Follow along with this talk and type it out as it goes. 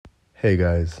Hey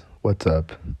guys, what's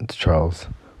up? It's Charles.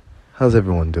 How's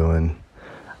everyone doing?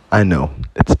 I know,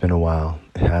 it's been a while.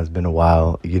 It has been a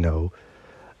while, A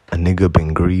nigga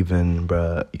been grieving,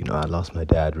 bruh. I lost my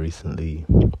dad recently.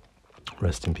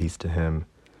 Rest in peace to him.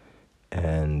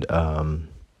 And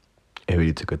it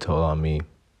really took a toll on me.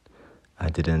 I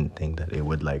didn't think that it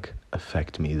would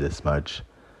affect me this much,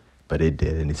 but it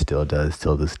did, and it still does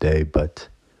till this day. But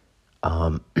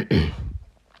I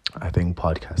think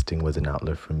podcasting was an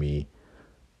outlet for me.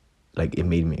 It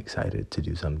made me excited to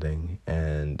do something,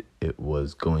 and it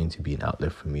was going to be an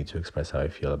outlet for me to express how I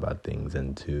feel about things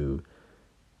and to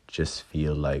just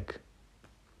feel like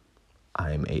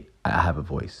I have a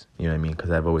voice, you know what I mean?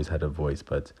 Because I've always had a voice,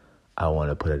 but I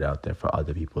want to put it out there for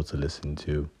other people to listen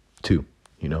to too,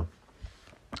 you know?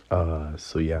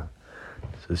 So yeah,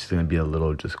 so this is going to be a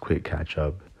little just quick catch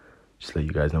up, just let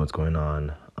you guys know what's going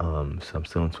on. So I'm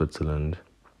still in Switzerland.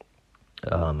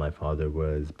 My father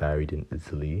was buried in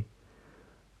Italy.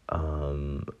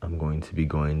 I'm going to be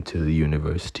going to the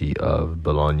University of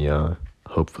Bologna,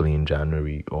 hopefully in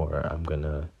January, or I'm going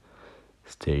to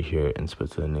stay here in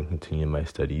Switzerland and continue my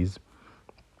studies.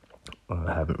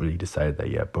 I haven't really decided that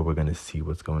yet, but we're going to see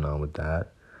what's going on with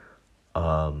that.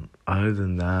 Other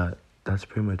than that, that's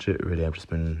pretty much it, really. I'm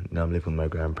living with my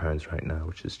grandparents right now,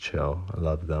 which is chill. I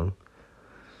love them.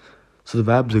 So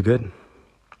the vibes are good.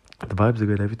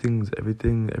 Everything's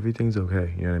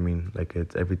okay. You know what I mean?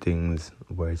 Everything's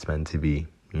where it's meant to be,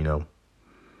 you know?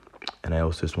 And I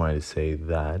also just wanted to say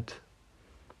that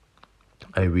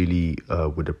I really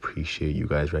would appreciate you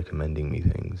guys recommending me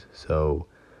things. So,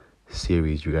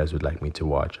 series you guys would like me to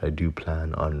watch. I do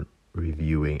plan on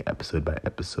reviewing episode by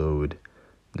episode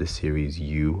the series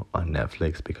You on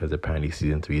Netflix, because apparently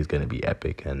season 3 is going to be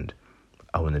epic and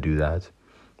I want to do that.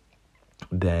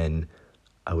 Then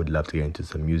I would love to get into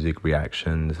some music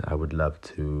reactions. I would love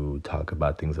to talk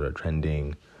about things that are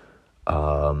trending.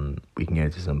 We can get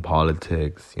into some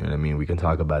politics, you know what I mean? We can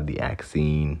talk about the act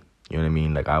scene, you know what I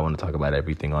mean? I want to talk about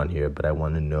everything on here, but I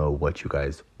want to know what you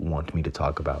guys want me to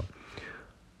talk about,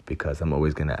 because I'm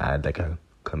always going to add a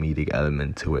comedic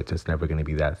element to it. It's never going to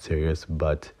be that serious,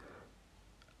 but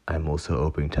I'm also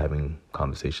open to having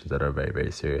conversations that are very,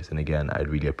 very serious. And again, I'd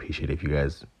really appreciate if you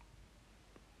guys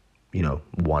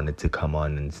wanted to come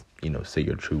on and, say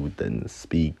your truth and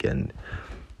speak and,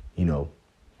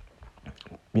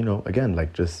 again,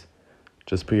 just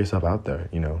put yourself out there,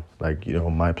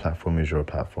 my platform is your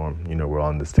platform, we're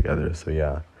on this together. So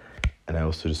yeah. And I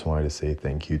also just wanted to say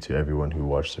thank you to everyone who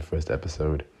watched the first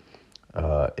episode.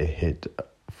 It hit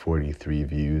 43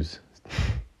 views,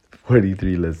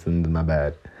 43 listens, my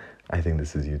bad. I think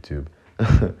this is YouTube.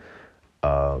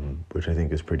 Which I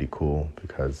think is pretty cool,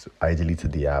 because I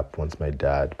deleted the app once my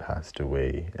dad passed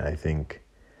away, and I think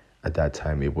at that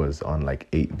time it was on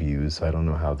 8 views, so I don't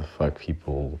know how the fuck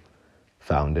people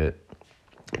found it,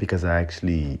 because I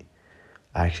actually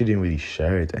didn't really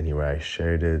share it anywhere. I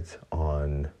shared it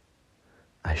on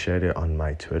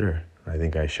my Twitter. I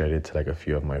think I shared it to a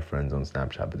few of my friends on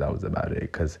Snapchat, but that was about it,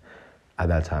 because at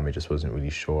that time I just wasn't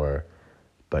really sure.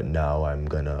 But now I'm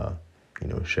gonna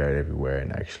share it everywhere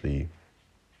and actually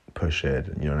push it,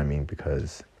 you know what I mean?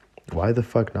 Because why the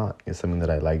fuck not? It's something that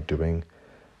I like doing.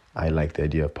 I like the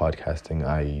idea of podcasting.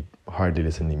 I hardly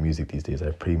listen to music these days.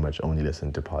 I pretty much only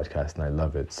listen to podcasts, and I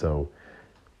love it. So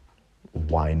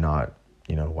why not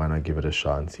give it a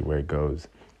shot and see where it goes?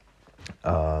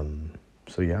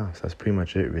 So yeah, so that's pretty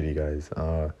much it, really, guys.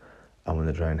 I'm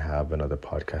gonna try and have another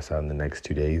podcast out in the next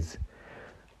 2 days.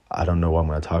 I don't know what I'm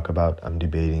gonna talk about. I'm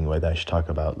debating whether I should talk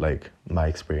about my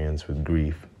experience with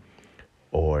grief,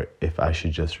 or if I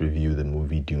should just review the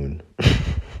movie Dune.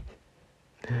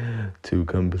 Two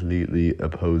completely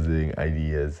opposing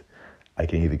ideas. I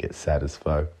can either get sad as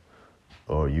fuck,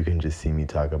 or you can just see me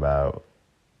talk about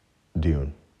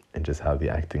Dune and just how the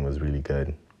acting was really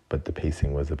good, but the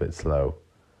pacing was a bit slow,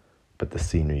 but the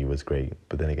scenery was great.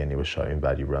 But then again, it was shot in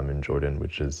Wadi Rum in Jordan,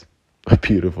 which is a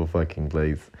beautiful fucking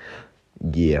place.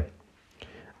 Yeah.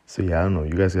 So yeah, I don't know.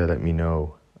 You guys gotta let me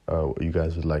know what you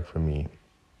guys would like from me.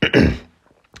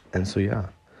 And so yeah,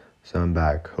 so I'm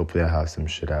back. Hopefully I have some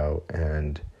shit out,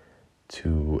 and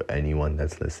to anyone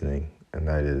that's listening and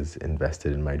that is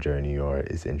invested in my journey or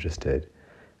is interested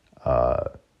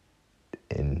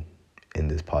in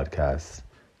this podcast,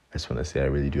 I just want to say I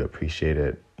really do appreciate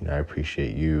it. I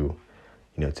appreciate you.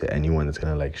 To anyone that's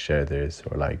gonna share this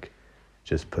or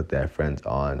just put their friends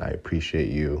on, I appreciate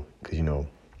you, because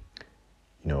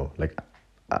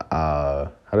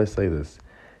how do I say this?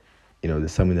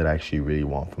 There's something that I actually really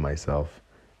want for myself.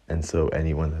 And so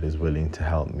anyone that is willing to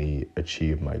help me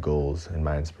achieve my goals and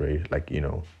my inspiration,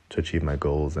 to achieve my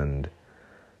goals and,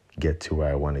 get to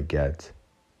where I want to get,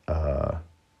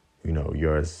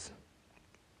 you're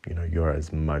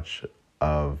as much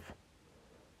of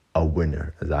a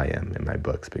winner as I am in my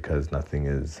books, because nothing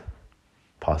is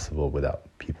possible without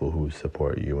people who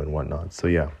support you and whatnot. So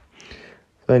yeah.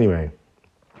 So anyway,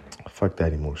 fuck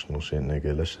that emotional shit,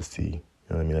 nigga. Let's just see. You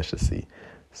know what I mean? Let's just see.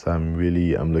 So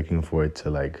I'm looking forward to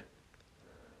like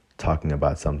talking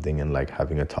about something and like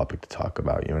having a topic to talk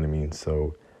about. You know what I mean?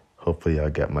 So hopefully I'll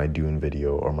get my Dune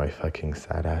video or my fucking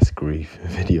sad ass grief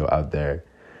video out there.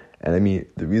 And I mean,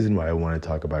 the reason why I want to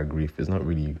talk about grief is not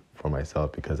really for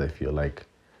myself, because I feel like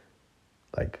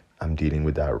I'm dealing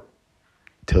with that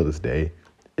till this day.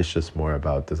 It's just more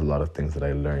about, there's a lot of things that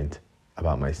I learned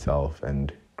about myself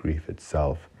and grief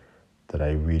itself that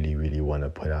I really, really want to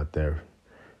put out there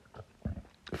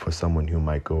for someone who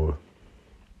might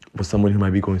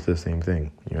be going through the same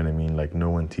thing. You know what I mean? Like, no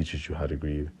one teaches you how to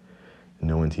grieve.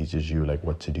 No one teaches you like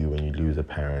what to do when you lose a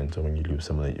parent or when you lose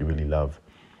someone that you really love.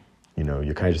 You know,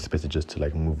 you're kind of just expected to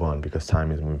like move on because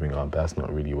time is moving on, but that's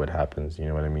not really what happens. You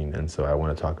know what I mean? And so I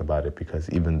want to talk about it because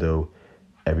even though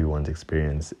everyone's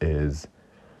experience is,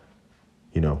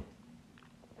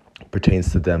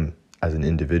 pertains to them as an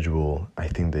individual, I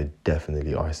think there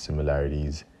definitely are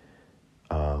similarities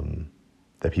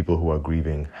that people who are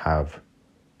grieving have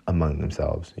among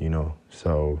themselves,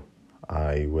 So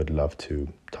I would love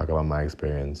to talk about my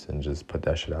experience and just put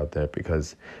that shit out there,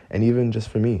 because, and even just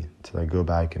for me to like go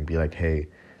back and be like, hey,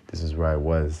 this is where I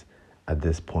was at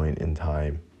this point in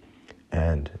time,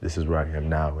 and this is where I am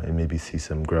now, and maybe see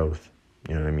some growth,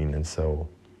 you know what I mean? And so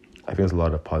I think there's a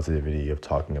lot of positivity of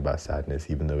talking about sadness,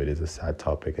 even though it is a sad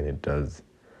topic and it does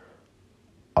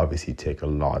obviously take a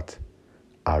lot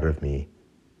out of me.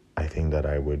 I think that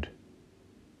I would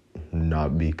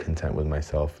not be content with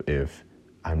myself if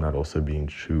I'm not also being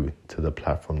true to the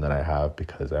platform that I have,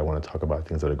 because I want to talk about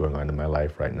things that are going on in my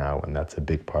life right now, and that's a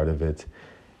big part of it.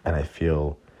 And I'm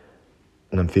feeling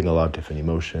a lot of different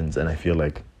emotions, and I feel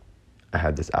like I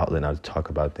had this outlet now to talk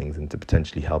about things and to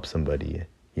potentially help somebody,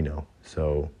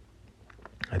 So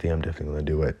I think I'm definitely going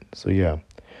to do it. So yeah.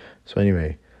 So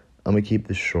anyway, I'm going to keep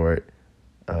this short.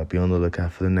 Be on the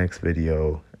lookout for the next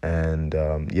video. And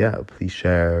please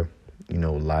share,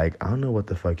 like, I don't know what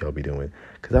the fuck y'all be doing,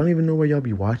 because I don't even know where y'all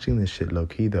be watching this shit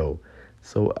low-key though.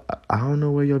 So I don't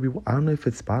know where I don't know if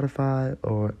it's Spotify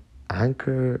or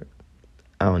Anchor.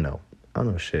 I don't know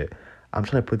shit. I'm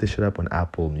trying to put this shit up on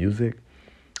Apple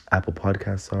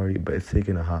Podcasts, but it's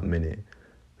taking a hot minute.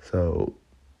 So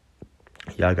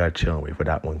y'all gotta chill and wait for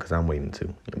that one, because I'm waiting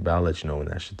too. But I'll let you know when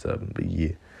that shit's up. But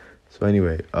yeah. So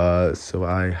anyway, so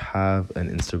I have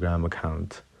an Instagram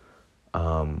account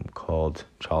called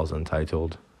Charles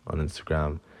Untitled on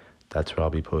Instagram. That's where I'll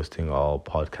be posting all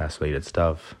podcast related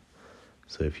stuff.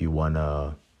 So if you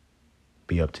wanna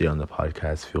be up to date on the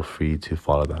podcast, feel free to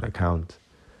follow that account.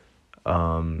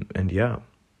 I'm gonna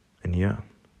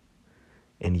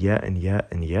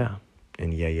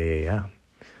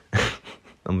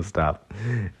stop.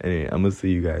 Anyway, I'm gonna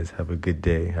see you guys. Have a good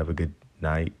day. Have a good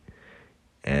night.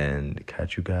 And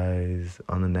catch you guys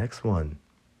on the next one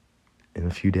in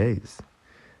a few days.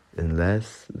 In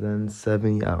less than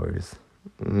 70 hours.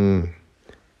 Yeah.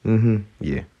 I'm gonna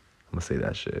say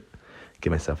that shit.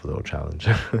 Give myself a little challenge.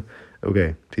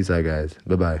 Okay. Peace out, guys.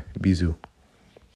 Bye-bye. Bisous.